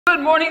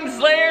Good morning,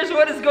 Slayers.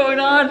 What is going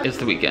on? It's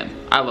the weekend.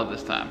 I love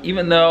this time.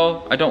 Even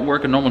though I don't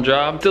work a normal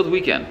job, it's still the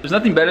weekend. There's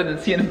nothing better than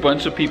seeing a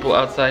bunch of people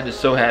outside just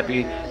so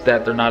happy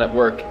that they're not at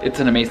work. It's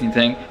an amazing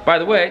thing. By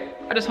the way,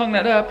 I just hung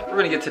that up. We're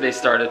gonna get today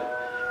started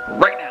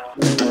right now.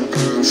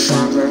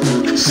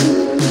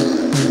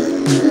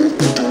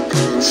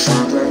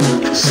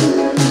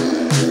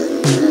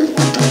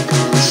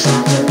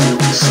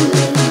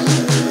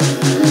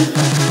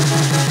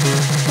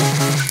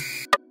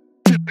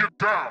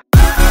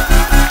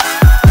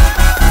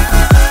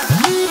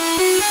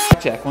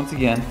 Check once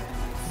again.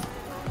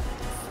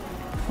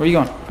 Where are you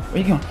going? Where are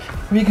you going?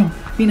 Where are you going?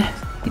 Be nice.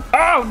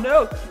 Oh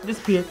no!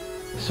 Disappeared.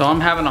 So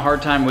I'm having a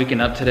hard time waking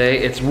up today.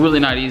 It's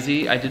really not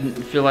easy. I didn't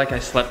feel like I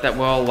slept that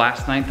well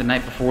last night, the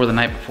night before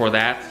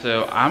that.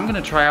 So I'm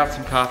gonna try out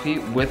some coffee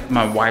with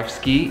my wife's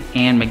ski,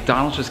 and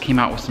McDonald's just came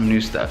out with some new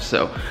stuff.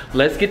 So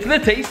let's get to the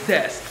taste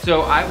test.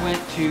 So I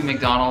went to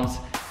McDonald's,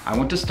 I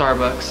went to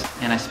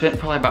Starbucks, and I spent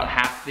probably about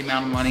half the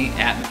amount of money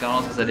at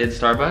McDonald's as I did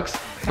Starbucks.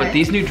 Okay. But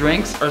these new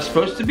drinks are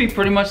supposed to be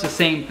pretty much the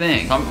same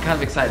thing. So I'm kind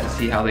of excited to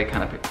see how they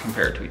kind of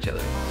compare to each other.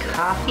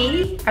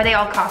 Coffee? Are they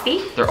all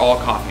coffee? They're all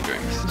coffee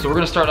drinks. So we're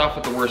gonna start off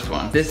with the worst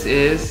one. This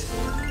is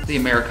the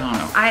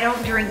Americano. I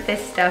don't drink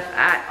this stuff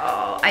at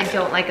all. I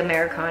don't like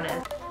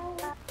Americanos.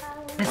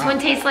 This one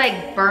tastes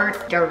like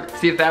burnt dirt.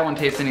 See if that one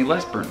tastes any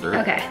less burnt dirt.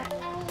 Okay.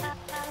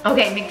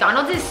 Okay,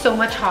 McDonald's is so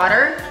much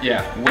hotter.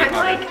 Yeah, way I'm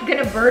hotter. like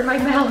gonna burn my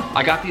mouth.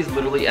 I got these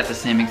literally at the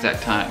same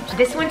exact time.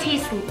 This one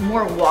tastes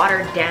more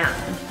watered down.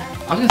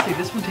 I was gonna say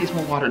this one tastes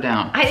more watered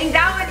down. I think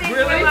that one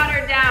tastes more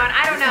watered down.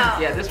 I don't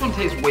know. Yeah, this one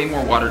tastes way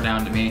more watered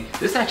down to me.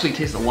 This actually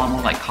tastes a lot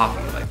more like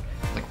coffee, like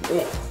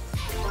whoa.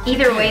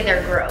 Either way,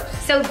 they're gross.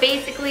 So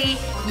basically,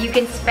 you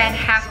can spend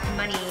half the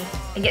money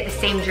and get the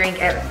same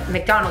drink at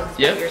McDonald's,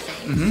 is what you're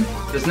saying.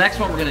 This next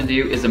one we're gonna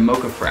do is a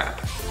mocha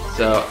frap.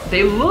 So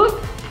they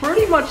look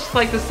pretty much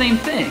like the same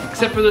thing,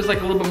 except for there's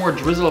like a little bit more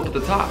drizzle up at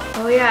the top.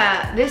 Oh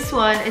yeah, this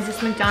one, is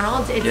this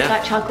McDonald's? It's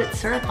got chocolate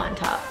syrup on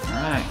top.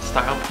 All right,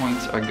 style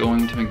points are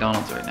going to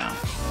McDonald's right now.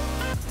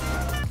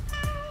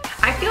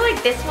 I feel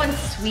like this one's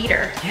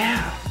sweeter.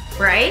 Yeah.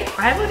 Right?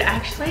 I would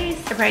actually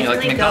surprisingly You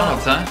like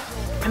McDonald's, huh?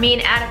 I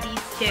mean, out of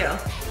these two.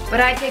 But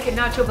I take a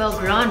Nacho Bell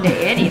Grande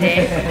any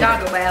day.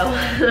 Taco Bell.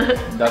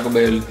 Taco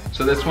Bell.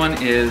 So this one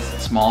is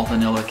small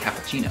vanilla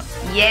cappuccino.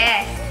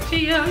 Yes.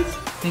 Cheers.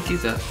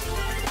 Pinkies up.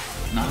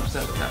 Not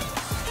upset with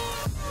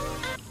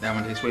that. That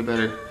one tastes way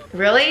better.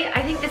 Really?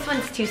 I think this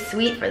one's too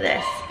sweet for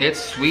this.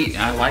 It's sweet,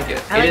 I like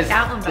it. I like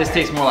that one better. This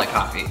tastes more like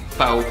coffee.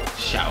 Faux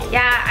show.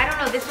 Yeah, I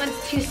don't know, this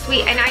one's too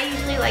sweet. And I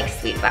usually like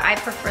sweet, but I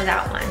prefer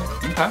that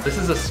one. Okay. This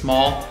is a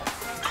small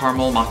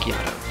caramel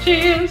macchiato.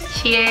 Cheers.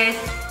 Cheers.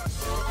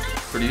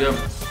 Pretty good.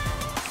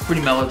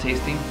 Pretty mellow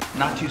tasting,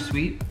 not too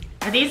sweet.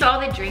 Are these all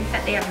the drinks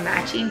that they have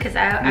matching? Because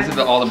These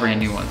are all the brand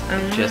new ones.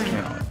 Just came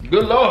out.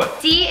 Good Lord.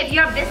 See, if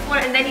you have this one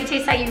and then you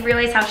taste that, you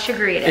realize how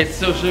sugary it is. It's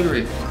so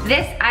sugary.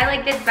 I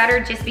like this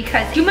better just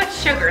because too much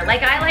sugar.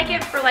 Like I like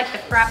it for like the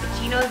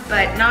frappuccinos,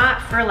 but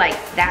not for like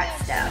that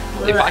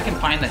stuff. If I can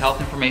find the health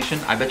information,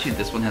 I bet you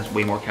this one has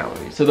way more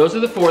calories. So those are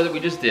the 4 that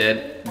we just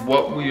did.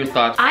 What were your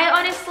thoughts? I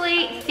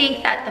honestly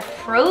think that the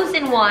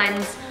frozen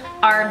ones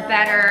are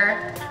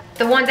better.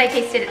 The ones I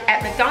tasted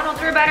at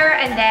McDonald's were better,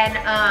 and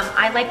then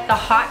I like the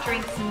hot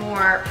drinks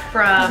more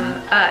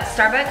from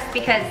Starbucks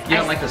because you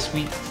don't like the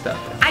sweet stuff.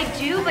 I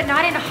do, but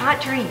not in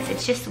hot drinks.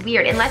 It's just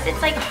weird, unless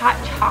it's like hot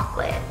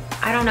chocolate.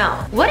 I don't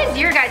know. What is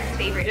your guys'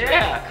 favorite drink?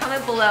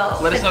 Comment below.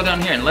 Let us know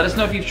down here, and let us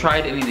know if you've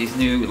tried any of these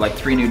new, like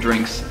 3 new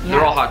drinks. Yeah.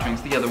 They're all hot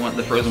drinks. The other one,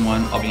 the frozen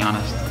one, I'll be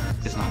honest,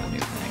 it's not a new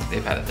thing.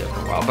 They've had it there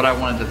for a while, but I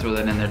wanted to throw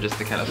that in there just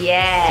to kind of see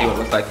what it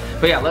looks like.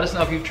 But yeah, let us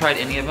know if you've tried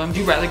any of them. Would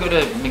you rather go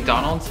to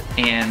McDonald's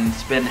and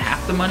spend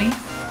half the money?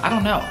 I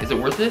don't know. Is it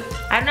worth it?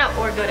 I don't know,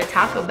 or go to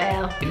Taco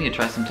Bell. You need to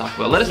try some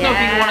Taco Bell. Let us know if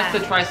you want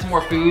us to try some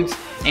more foods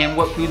and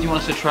what foods you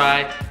want us to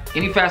try.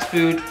 Any fast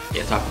food,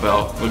 yeah, Taco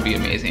Bell would be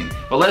amazing.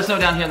 But let us know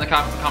down here in the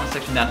comment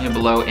section down here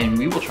below, and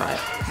we will try it.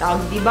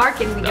 Dogs be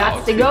barking, we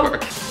got to go.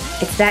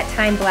 It's that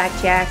time,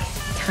 Blackjack.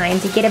 Time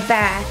to get it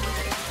back.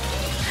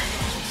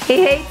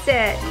 He hates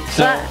it.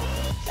 So,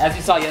 as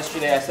you saw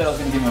yesterday, I said I was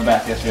gonna give him a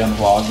bath yesterday on the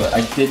vlog, but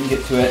I didn't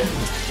get to it.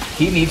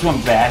 He needs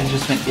one bad. He's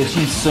just been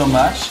itching so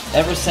much.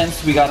 Ever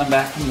since we got him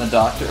back from the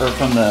doctor, or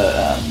from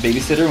the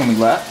babysitter when we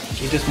left,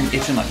 he's just been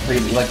itching like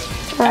crazy, like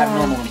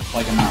abnormal,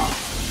 like a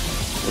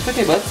mouse. It's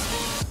okay, bud.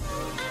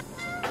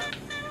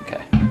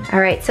 Okay. All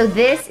right, so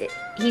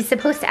he's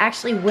supposed to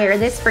actually wear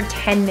this for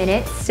 10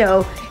 minutes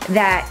so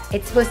that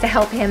it's supposed to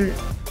help him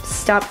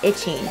stop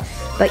itching.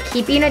 But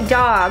keeping a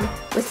dog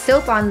with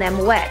soap on them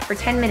wet for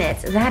 10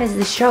 minutes, that is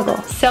the struggle.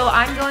 So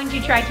I'm going to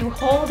try to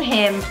hold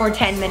him for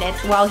 10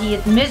 minutes while he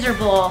is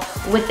miserable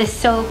with the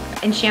soap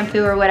and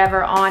shampoo or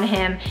whatever on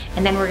him,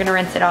 and then we're gonna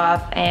rinse it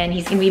off and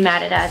he's gonna be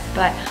mad at us,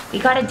 but we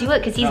gotta do it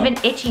because he's been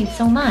itching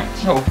so much.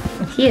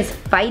 He is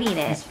fighting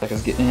it.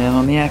 Becca's getting in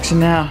on the action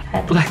now.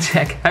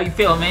 Blackjack, how you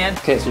feeling, man?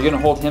 Okay, so you're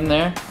gonna hold him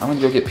there. I'm gonna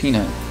go get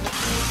Peanut.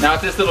 Now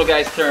it's this little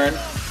guy's turn.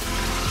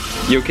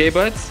 You okay,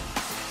 buds?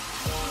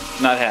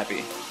 Not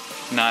happy.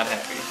 Not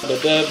happy.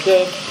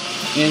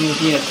 in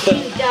Peanut's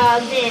tummy. 2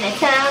 dogs in a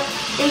town,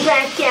 and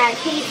Blackjack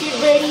hates it,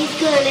 but he's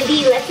gonna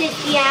be left at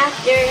the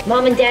after.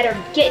 Mom and Dad are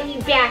getting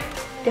you back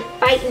to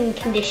fighting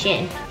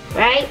condition,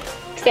 right?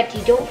 Except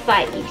you don't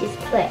fight, you just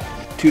play.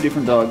 2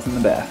 different dogs in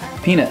the bath.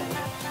 Peanut,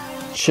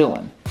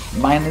 chillin',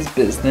 mind his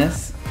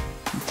business.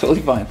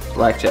 Totally fine.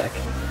 Blackjack,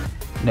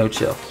 no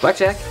chill.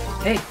 Blackjack,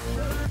 hey,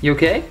 you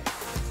okay?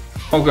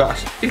 Oh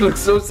gosh, he looks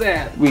so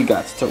sad. We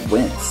got to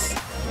rinse.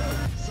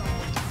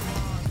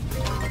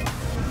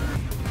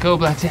 Go,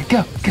 Blackjack,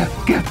 go, go,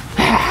 go.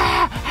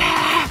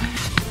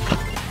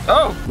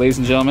 Oh! Ladies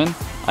and gentlemen,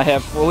 I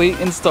have fully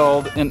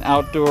installed an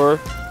outdoor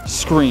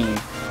screen.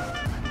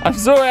 I'm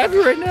so happy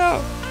right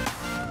now.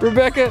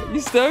 Rebecca, you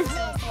stoked?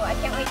 Oh, I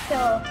can't wait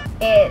till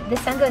the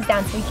sun goes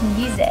down so we can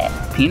use it.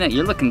 Peanut,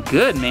 you're looking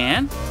good,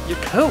 man. Your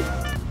coat,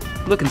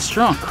 looking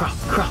strong. Crawl,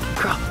 crawl,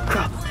 crawl,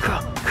 crawl,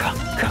 crawl, crawl,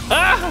 crawl.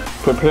 Ah!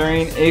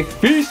 Preparing a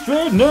feast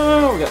right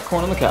now. We got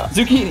corn on the cob,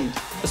 zucchini,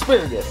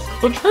 asparagus,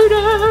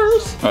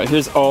 potatoes. All right,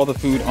 here's all the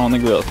food on the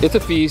grill. It's a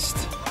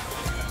feast,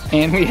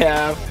 and we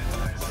have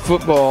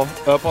football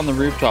up on the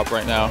rooftop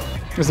right now.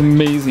 It's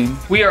amazing.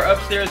 We are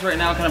upstairs right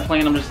now, kind of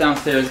playing. I'm just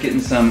downstairs getting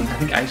some, I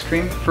think, ice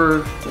cream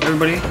for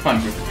everybody.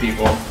 Fun group of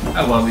people.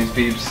 I love these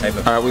peeps. All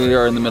right, we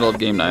are in the middle of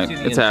game night.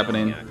 It's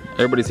happening.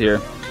 Everybody's here.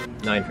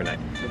 9 for 9.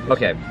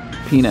 Okay.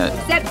 Peanut.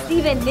 Except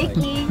Steve and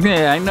Nikki.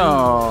 Yeah, I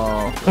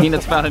know.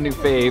 Peanut's found a new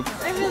fave.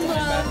 I'm in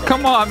love.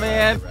 Come on,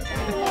 man.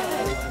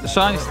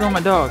 Sean, you're still my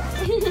dog.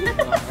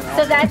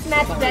 So that's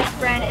Matt's best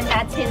friend, and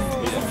this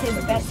is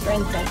his best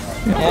friend's best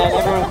friend. And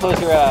everyone close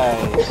your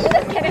eyes.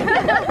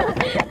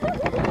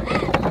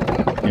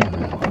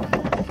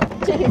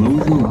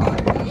 Close your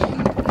eyes.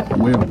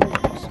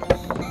 Werewolves.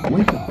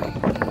 Wake up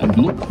and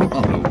look for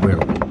other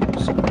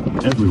werewolves.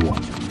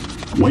 Everyone,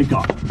 wake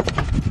up.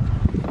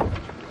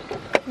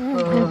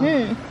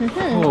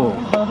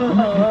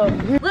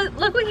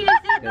 Look what he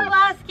just did the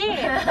last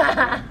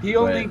game. He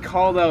only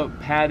called out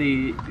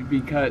Patty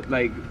because,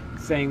 like,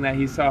 saying that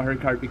he saw her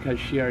card because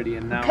she already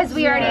announced. Because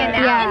we already announced.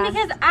 Yeah. And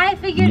because I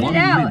figured it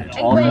out.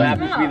 Also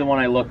happens to be the one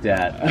I looked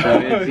at, so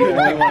it's the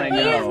only one I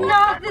know. He is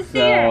not the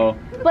seer.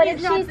 But if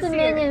she's the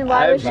minion,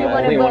 why would she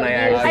want to vote you?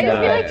 I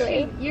just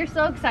feel like you're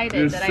so excited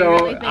You're that so- I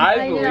really think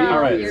I believe- know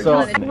Alright, you're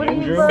so- coming. What are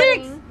you Andrew?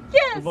 voting? 6!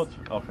 Yes!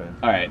 Okay.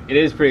 Alright, it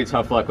is pretty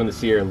tough luck when the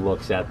seer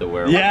looks at the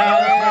werewolf.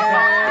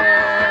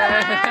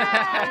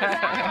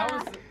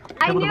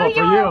 I knew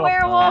you were a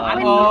werewolf when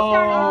you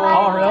started letting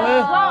Oh, really?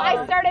 Well,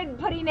 I started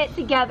putting it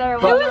together.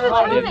 Who was the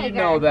How did troublemaker? you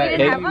know that? You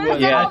didn't have one?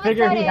 Yeah, I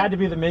figured he had to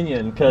be the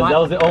minion, because that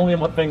was the only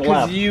thing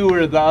Because you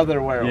were the other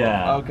werewolf.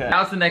 Yeah. Okay.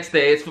 Now it's the next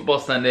day, it's football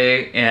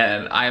Sunday,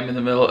 and I'm in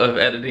the middle of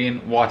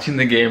editing, watching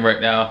the game right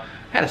now.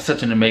 Had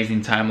such an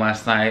amazing time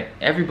last night.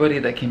 Everybody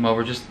that came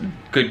over, just a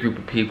good group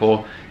of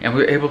people, and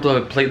we were able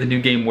to play the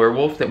new game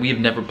Werewolf that we have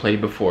never played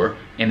before,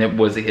 and it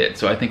was a hit.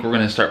 So I think we're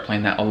gonna start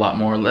playing that a lot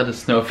more. Let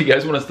us know if you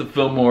guys want us to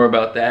film more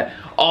about that.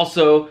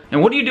 Also,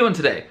 and what are you doing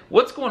today?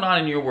 What's going on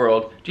in your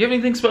world? Do you have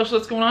anything special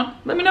that's going on?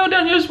 Let me know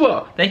down here as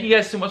well. Thank you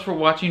guys so much for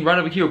watching. Right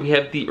over here we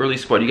have the early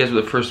squad. You guys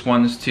were the first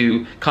ones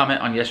to comment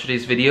on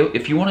yesterday's video.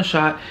 If you want a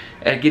shot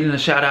at getting a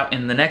shout out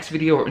in the next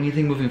video or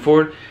anything moving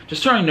forward,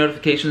 just turn on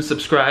notifications,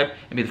 subscribe,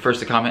 and be the first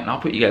to comment, and I'll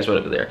put you guys right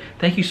over there.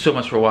 Thank you so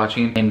much for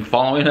watching and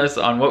following us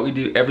on what we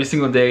do every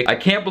single day. I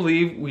can't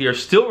believe we are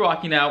still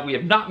rocking out. We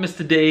have not missed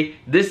a day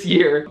this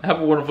year. Have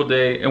a wonderful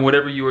day, and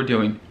whatever you are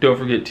doing, don't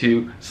forget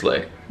to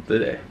slay the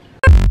day.